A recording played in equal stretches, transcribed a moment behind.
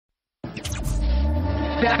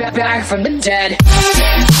back from the dead.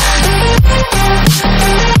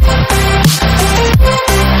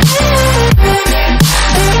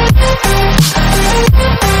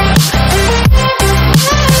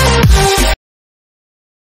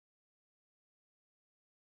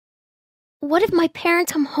 What if my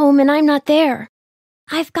parents come home and I'm not there?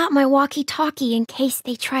 I've got my walkie-talkie in case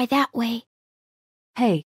they try that way.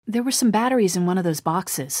 Hey, there were some batteries in one of those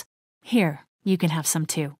boxes. Here, you can have some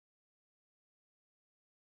too.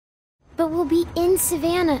 But we'll be in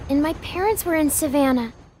Savannah, and my parents were in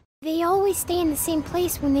Savannah. They always stay in the same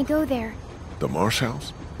place when they go there. The Marsh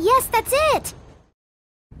House? Yes, that's it!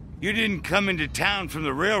 You didn't come into town from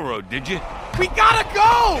the railroad, did you? We gotta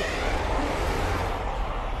go!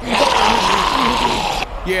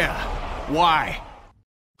 Yeah, why?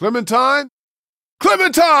 Clementine?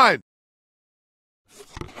 Clementine!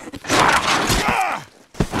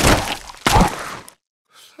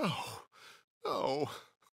 Oh.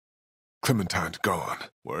 Clementine's gone.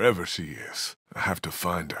 Wherever she is, I have to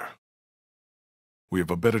find her. We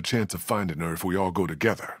have a better chance of finding her if we all go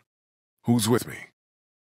together. Who's with me?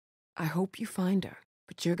 I hope you find her,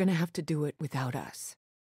 but you're gonna have to do it without us.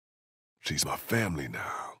 She's my family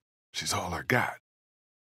now. She's all I got.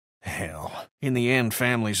 Hell, in the end,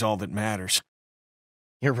 family's all that matters.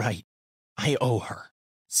 You're right. I owe her.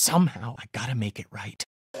 Somehow, I gotta make it right.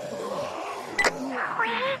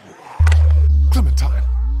 Clementine!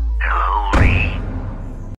 Hello, Lee.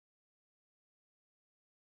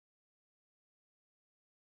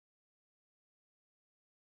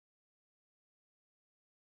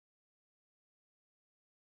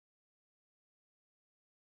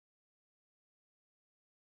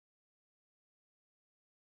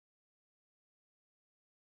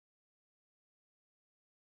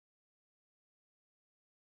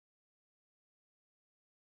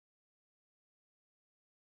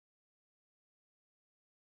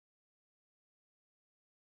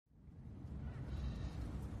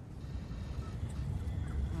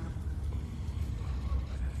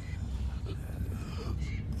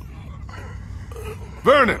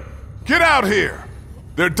 Vernon, get out here!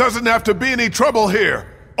 There doesn't have to be any trouble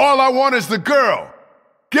here. All I want is the girl.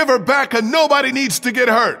 Give her back and nobody needs to get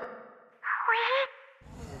hurt.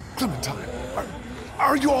 Clementine,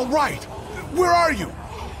 are you all right? Where are you?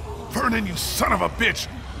 Vernon, you son of a bitch!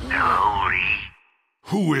 Hello, Lee.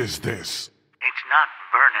 Who is this? It's not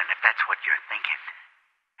Vernon, if that's what you're thinking.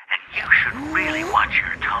 And you should really watch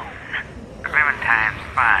your tone. Clementine's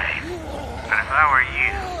fine. But if I were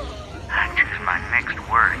you, I'd choose my next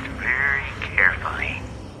words very carefully.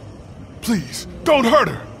 Please, don't hurt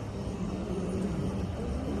her!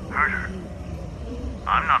 Hurt her?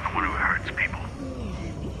 I'm not the one who hurts people.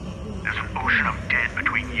 There's an ocean of dead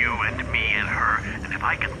between you and me and her, and if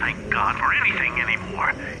I can thank God for anything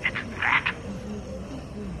anymore, it's that.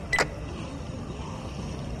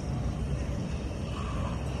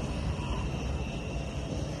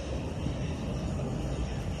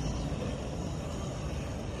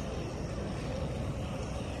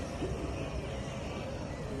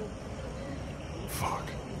 Fuck.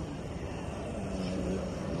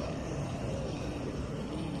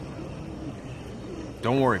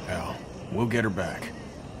 Don't worry, pal. We'll get her back.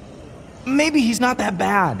 Maybe he's not that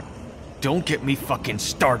bad. Don't get me fucking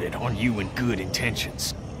started on you and good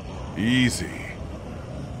intentions. Easy.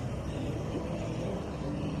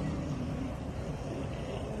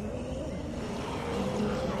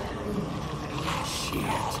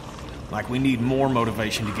 Shit. Like we need more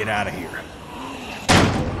motivation to get out of here.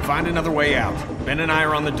 Find another way out. Ben and I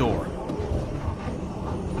are on the door.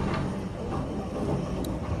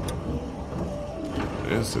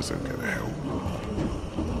 This isn't gonna help.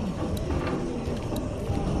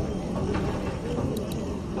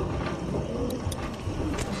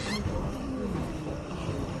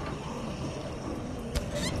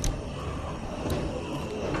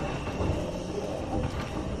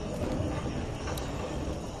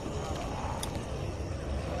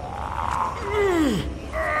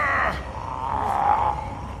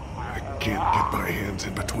 I can't get my hands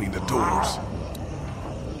in between the doors.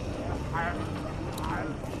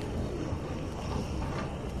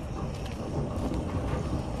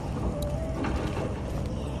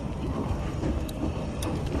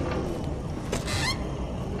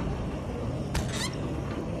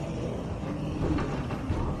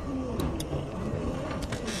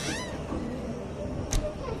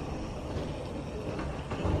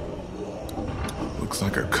 Looks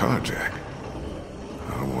like a carjack.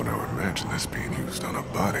 I don't want to imagine this being used on a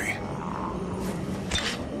body.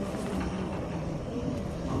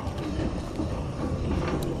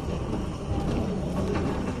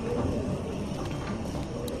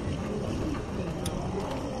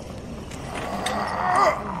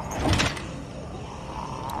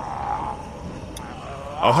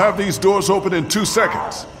 I'll have these doors open in 2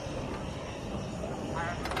 seconds.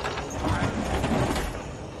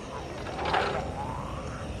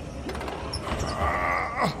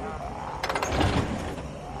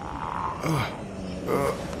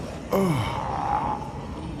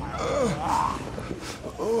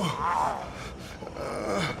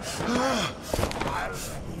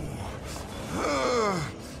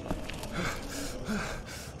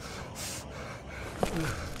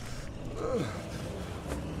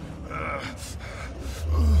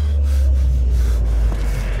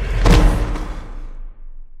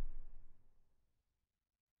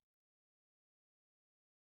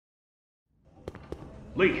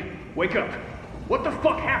 Lee, wake up. What the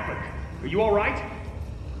fuck happened? Are you alright?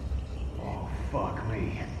 Oh, fuck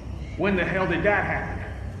me. When the hell did that happen?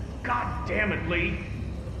 God damn it, Lee.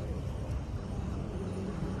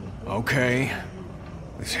 Okay.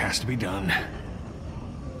 This has to be done.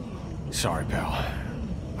 Sorry, pal.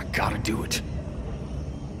 I gotta do it.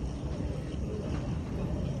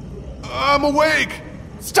 I'm awake!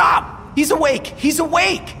 Stop! He's awake! He's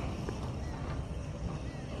awake!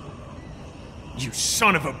 You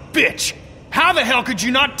son of a bitch! How the hell could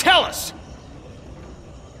you not tell us?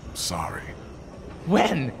 I'm sorry.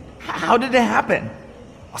 When? How did it happen?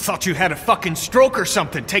 I thought you had a fucking stroke or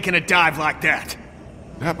something taking a dive like that.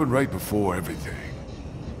 It happened right before everything.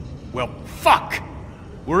 Well, fuck!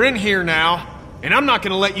 We're in here now, and I'm not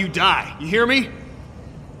gonna let you die. You hear me?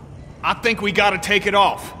 I think we gotta take it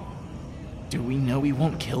off. Do we know we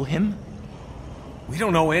won't kill him? We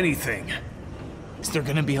don't know anything. Is there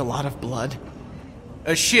gonna be a lot of blood?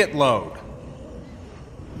 A shitload.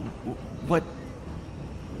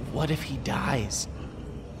 What if he dies?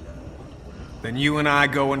 Then you and I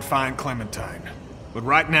go and find Clementine. But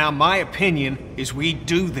right now, my opinion is we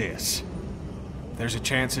do this. If there's a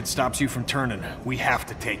chance it stops you from turning, we have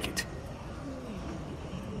to take it.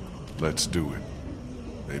 Let's do it.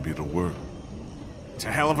 Maybe it'll work. It's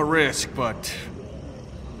a hell of a risk, but...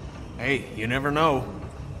 hey, you never know.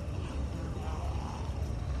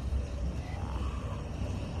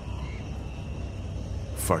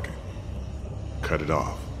 Fuck it. Cut it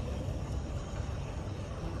off.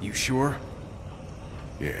 You sure?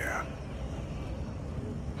 Yeah.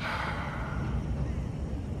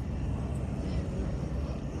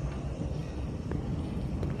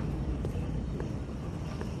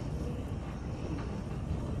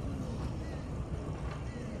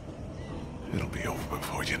 It'll be over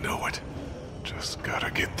before you know it. Just gotta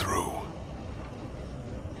get through.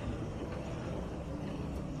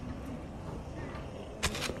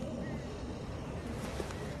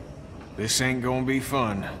 This ain't gonna be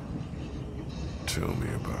fun. Tell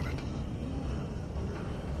me about it.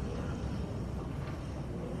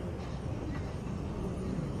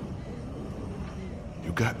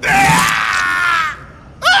 You got...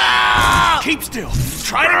 Keep still!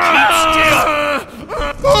 Try to keep still!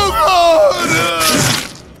 Oh, God!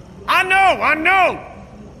 I know!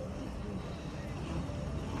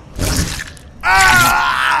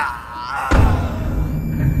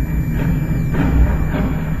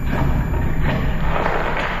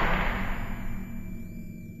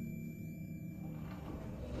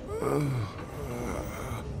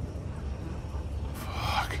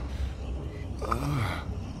 Fuck.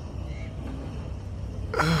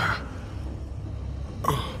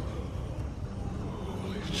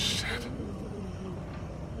 Holy shit.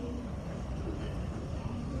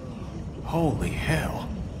 Holy hell.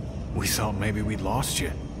 We thought maybe we'd lost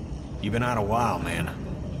you. You've been out a while, man.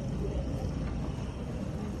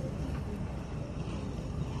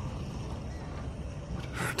 It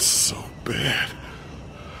hurts so bad.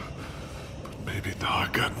 But maybe now I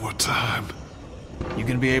got more time. You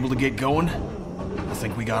gonna be able to get going? I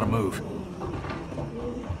think we gotta move.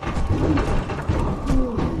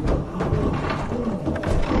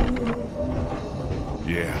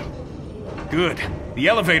 Yeah. Good. The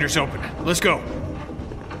elevator's open. Let's go.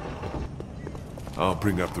 I'll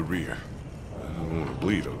bring up the rear. I don't want to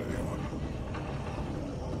bleed on anyone.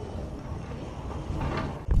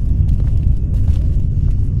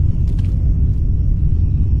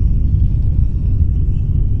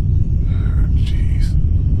 Jeez.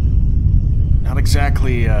 Not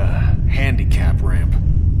exactly a handicap ramp.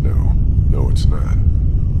 No, it's not.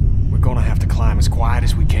 We're gonna have to climb as quiet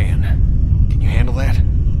as we can. Can you handle that?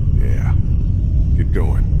 Yeah. Get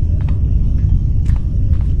going.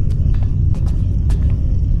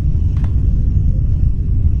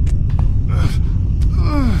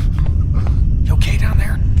 You okay down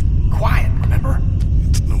there? Quiet, remember?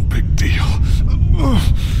 It's no big deal.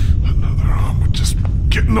 Another arm would just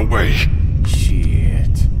get in the way.